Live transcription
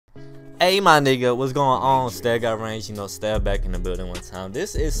Hey my nigga, what's going on? Stag got range, you know, Stab back in the building one time.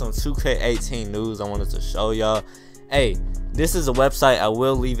 This is some 2K18 news I wanted to show y'all. Hey, this is a website, I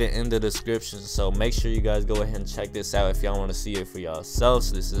will leave it in the description, so make sure you guys go ahead and check this out if y'all want to see it for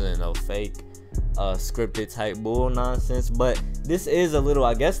yourselves. This isn't no fake scripted type bull nonsense, but this is a little,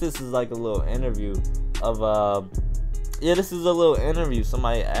 I guess this is like a little interview of yeah, this is a little interview.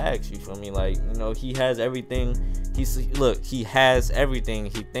 Somebody asked, you feel me? Like, you know, he has everything. He has everything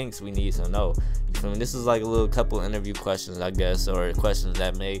he thinks we need to know. You feel me? This is like a little couple interview questions, I guess, or questions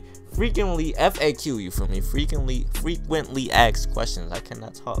that may frequently FAQ. You feel me? Frequently asked questions. I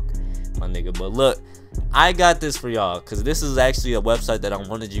cannot talk, my nigga. But look, I got this for y'all because this is actually a website that I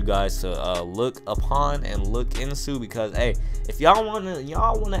wanted you guys to look upon and look into, because hey, if y'all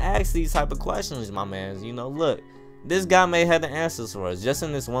wanna ask these type of questions, my mans, you know, look. This guy may have the answers for us just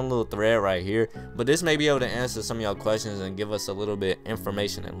in this one little thread right here, but this may be able to answer some of y'all questions and give us a little bit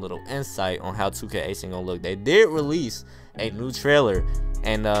information and a little insight on how 2K18 gonna look. They did release a new trailer,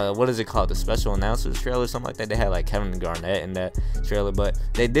 and what is it called, the special announcers trailer, something like that. They had like Kevin Garnett in that trailer, but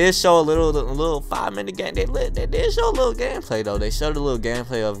they did show a little 5-minute game. They did show a little gameplay though. They showed a little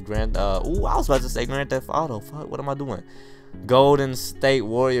gameplay of ooh, I was about to say Grand Theft Auto. Fuck, what am I doing? Golden State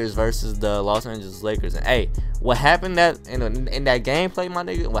Warriors versus the Los Angeles Lakers. And hey, what happened that in that gameplay, my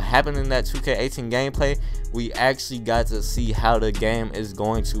nigga, what happened in that 2K18 gameplay, we actually got to see how the game is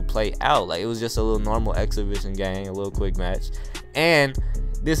going to play out. Like, it was just a little normal exhibition game, a little quick match, and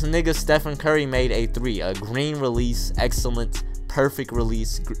this nigga Stephen Curry made a green release, excellent, perfect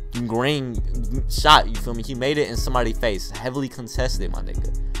release, green shot, you feel me? He made it in somebody's face, heavily contested, my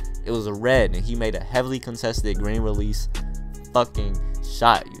nigga. It was a red, and he made a heavily contested green release fucking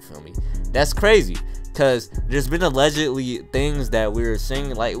shot, you feel me? That's crazy, because there's been allegedly things that we're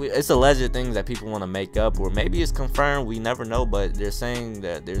seeing, like it's alleged things that people want to make up, or maybe it's confirmed, we never know, but they're saying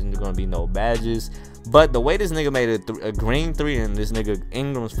that there's going to be no badges. But the way this nigga made a green 3 in this nigga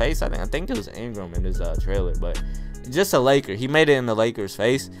Ingram's face, I think it was Ingram in this trailer, but just a Laker, he made it in the Lakers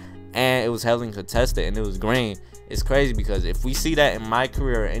face, and it was heavily contested, and it was green. It's crazy, because if we see that in my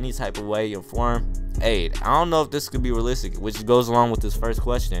career or any type of way or form, hey, I don't know if this could be realistic, which goes along with this first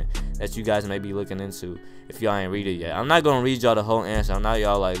question that you guys may be looking into if y'all ain't read it yet. I'm not gonna read y'all the whole answer. I'm not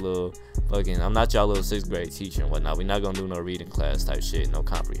y'all like little fucking, I'm not y'all little 6th grade teacher and whatnot. We're not gonna do no reading class type shit, no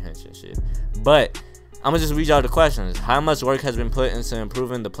comprehension shit. But I'm gonna just read y'all the questions. How much work has been put into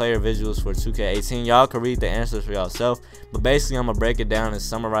improving the player visuals for 2K18? Y'all can read the answers for yourself, but basically I'm gonna break it down and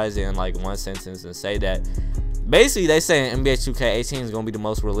summarize it in like one sentence and say that basically they say NBA 2K18 is gonna be the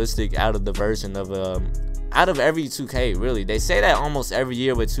most realistic out of the version of out of every 2K, really. They say that almost every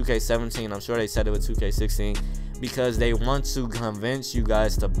year with 2K17. I'm sure they said it with 2K16 because they want to convince you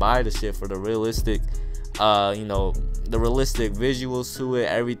guys to buy the shit for the realistic you know, the realistic visuals to it,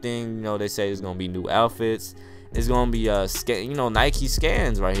 everything. You know, they say it's gonna be new outfits, it's gonna be you know, Nike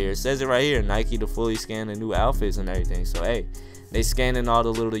scans right here. It says it right here, Nike to fully scan the new outfits and everything. So hey, they scanning all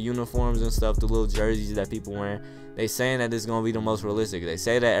the little uniforms and stuff, the little jerseys that people wearing. They saying that it's gonna be the most realistic. They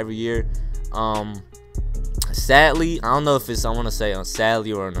say that every year. Sadly, I don't know if it's, I want to say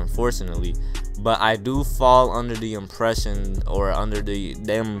sadly or unfortunately, but I do fall under the impression, or under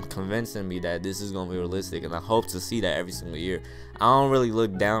them convincing me that this is gonna be realistic, and I hope to see that every single year. I don't really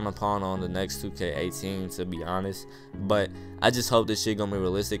look down upon on the next 2K18, to be honest, but I just hope this shit gonna be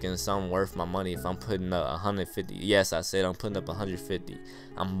realistic and something worth my money. If I'm putting up 150, yes, I said I'm putting up 150.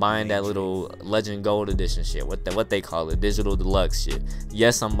 I'm buying that little Legend Gold Edition shit, what they call it, digital deluxe shit.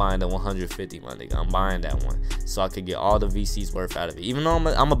 Yes, I'm buying the 150, my nigga. I'm buying that one so I could get all the VCs worth out of it. Even though I'm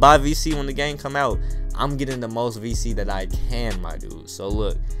gonna buy VC when the game come out, I'm getting the most VC that I can, my dude. So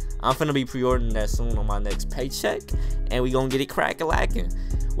look, I'm finna be pre-ordering that soon on my next paycheck, and we gonna get it crack-a-lacking.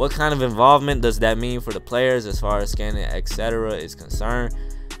 What kind of involvement does that mean for the players as far as scanning, etc. is concerned?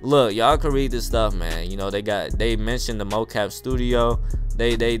 Look, y'all can read this stuff, man. You know, they mentioned the mocap studio.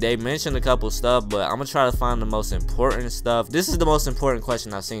 They mentioned a couple stuff, but I'm gonna try to find the most important stuff. This is the most important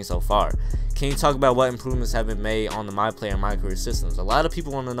question I've seen so far. Can you talk about what improvements have been made on the Myplayer and Mycareer systems? A lot of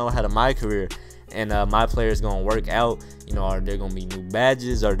people want to know how the Mycareer and Myplayer is gonna work out. You know, are there gonna be new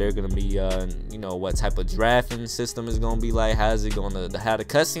badges? Are there gonna be you know, what type of drafting system is gonna be like? How is it gonna, how the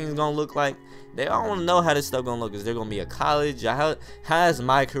cutscenes gonna look like? They all want to know how this stuff gonna look. Is there gonna be a college? How is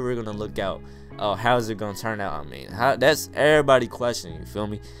Mycareer gonna look out? Oh, how is it gonna turn out? I mean, that's everybody questioning, you feel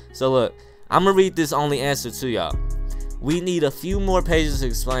me? So look, I'm gonna read this only answer to y'all. We need a few more pages to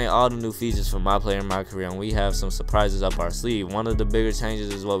explain all the new features for Myplayer and MyCareer, and we have some surprises up our sleeve. One of the bigger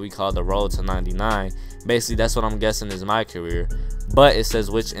changes is what we call the roll to 99. Basically, that's what I'm guessing is MyCareer, but it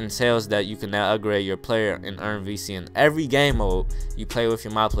says which entails that you can now upgrade your player and earn VC in every game mode you play with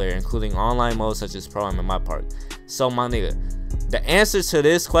your Myplayer, including online modes such as Pro and Mypark. So my nigga, the answer to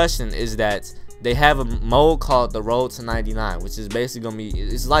this question is that they have a mode called the roll to 99, which is basically gonna be,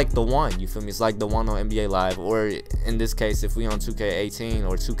 it's like the one, you feel me? It's like the one on NBA Live, or in this case, if we on 2K18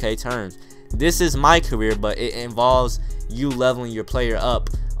 or 2K terms, this is MyCareer, but it involves you leveling your player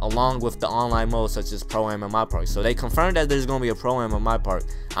up along with the online mode such as Pro Am and Mypark. So they confirmed that there's gonna be a Pro Am and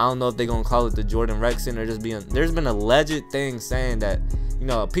Mypark. I don't know if they're gonna call it the Jordan Rec Center. There's been alleged things saying that, you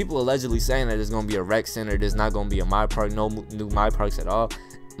know, people allegedly saying that there's gonna be a Rec Center, there's not gonna be a Mypark, no new Myparks at all.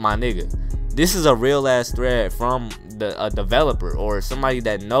 My nigga, this is a real ass thread from a developer or somebody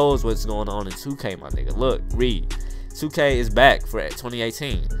that knows what's going on in 2K, my nigga. Look, read. 2K is back for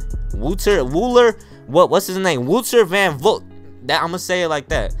 2018. What's his name? Wouter van Voort. That, I'm gonna say it like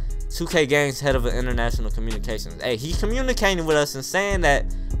that. 2K Games head of international communications. Hey, he communicating with us and saying that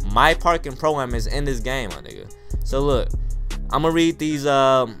Mypark and Pro Am is in this game, my nigga. So look, I'm gonna read these.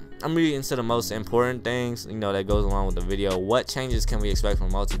 I'm reading into the most important things, you know, that goes along with the video. What changes can we expect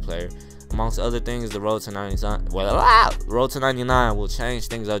from multiplayer? Amongst other things, the road to 99. Road to 99 will change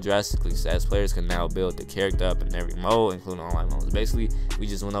things up drastically, so as players can now build the character up in every mode, including online modes. Basically, we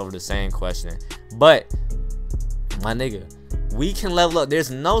just went over the same question, but my nigga, we can level up.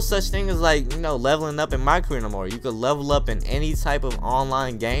 There's no such thing as, like, you know, leveling up in MyCareer no more. You could level up in any type of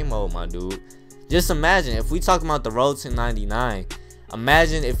online game mode, my dude. Just imagine if we talk about the road to 99.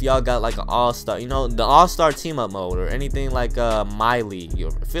 Imagine if y'all got like an all-star, you know, the all-star team-up mode, or anything like My League, you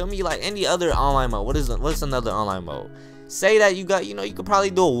feel me? Like any other online mode. What's another online mode? Say that you got, you know, you could probably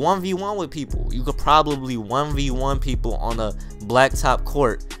do a 1v1 with people. You could probably 1v1 people on a blacktop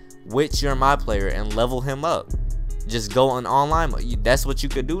court with your Myplayer and level him up. Just go on online mode. That's what you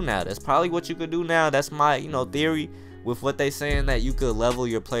could do now. That's probably what you could do now. That's my, you know, theory with what they saying, that you could level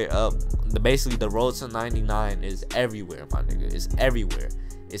your player up. Basically, the road to 99 is everywhere, my nigga. It's everywhere.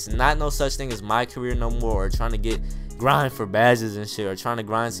 It's not no such thing as MyCareer no more, or trying to grind for badges and shit, or trying to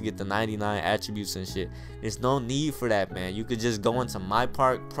grind to get the 99 attributes and shit. There's no need for that, man. You could just go into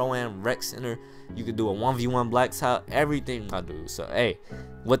Mypark, Pro Am, Rec Center. You could do a 1v1 blacktop, everything, my dude. So hey,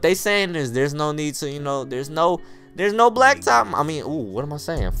 what they saying is there's no need to, you know, there's no blacktop. I mean, ooh, what am I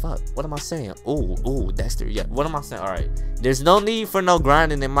saying? Fuck, what am I saying? Ooh, that's the, yeah. What am I saying? All right, there's no need for no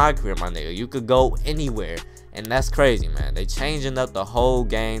grinding in MyCareer, my nigga. You could go anywhere, and that's crazy, man. They changing up the whole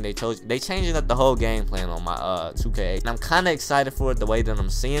game. They changing up the whole game plan on my 2K8, and I'm kind of excited for it the way that I'm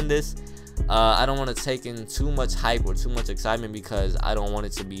seeing this. I don't want to take in too much hype or too much excitement, because I don't want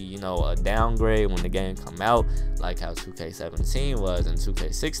it to be, you know, a downgrade when the game come out, like how 2K17 was and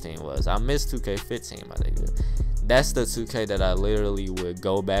 2K16 was. I miss 2K15, my nigga. That's the 2K that I literally would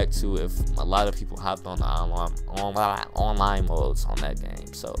go back to if a lot of people hopped on the online modes on that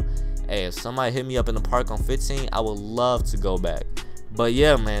game. So hey, if somebody hit me up in the park on 15, I would love to go back. But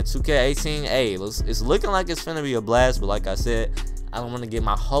yeah, man, 2K18, hey, it's looking like it's finna be a blast. But like I said, I don't want to get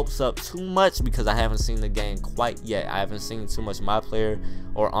my hopes up too much, because I haven't seen the game quite yet. I haven't seen too much Myplayer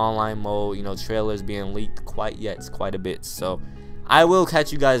or online mode, you know, trailers being leaked quite yet. It's quite a bit. So I will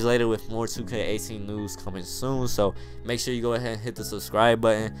catch you guys later with more 2K18 news coming soon. So make sure you go ahead and hit the subscribe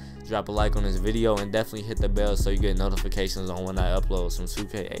button, drop a like on this video, and definitely hit the bell so you get notifications on when I upload some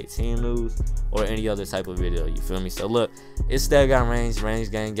 2K18 news or any other type of video. You feel me? So look, it's that guy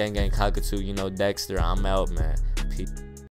Range Gang, Cockatoo, you know, Dexter. I'm out, man. Peace.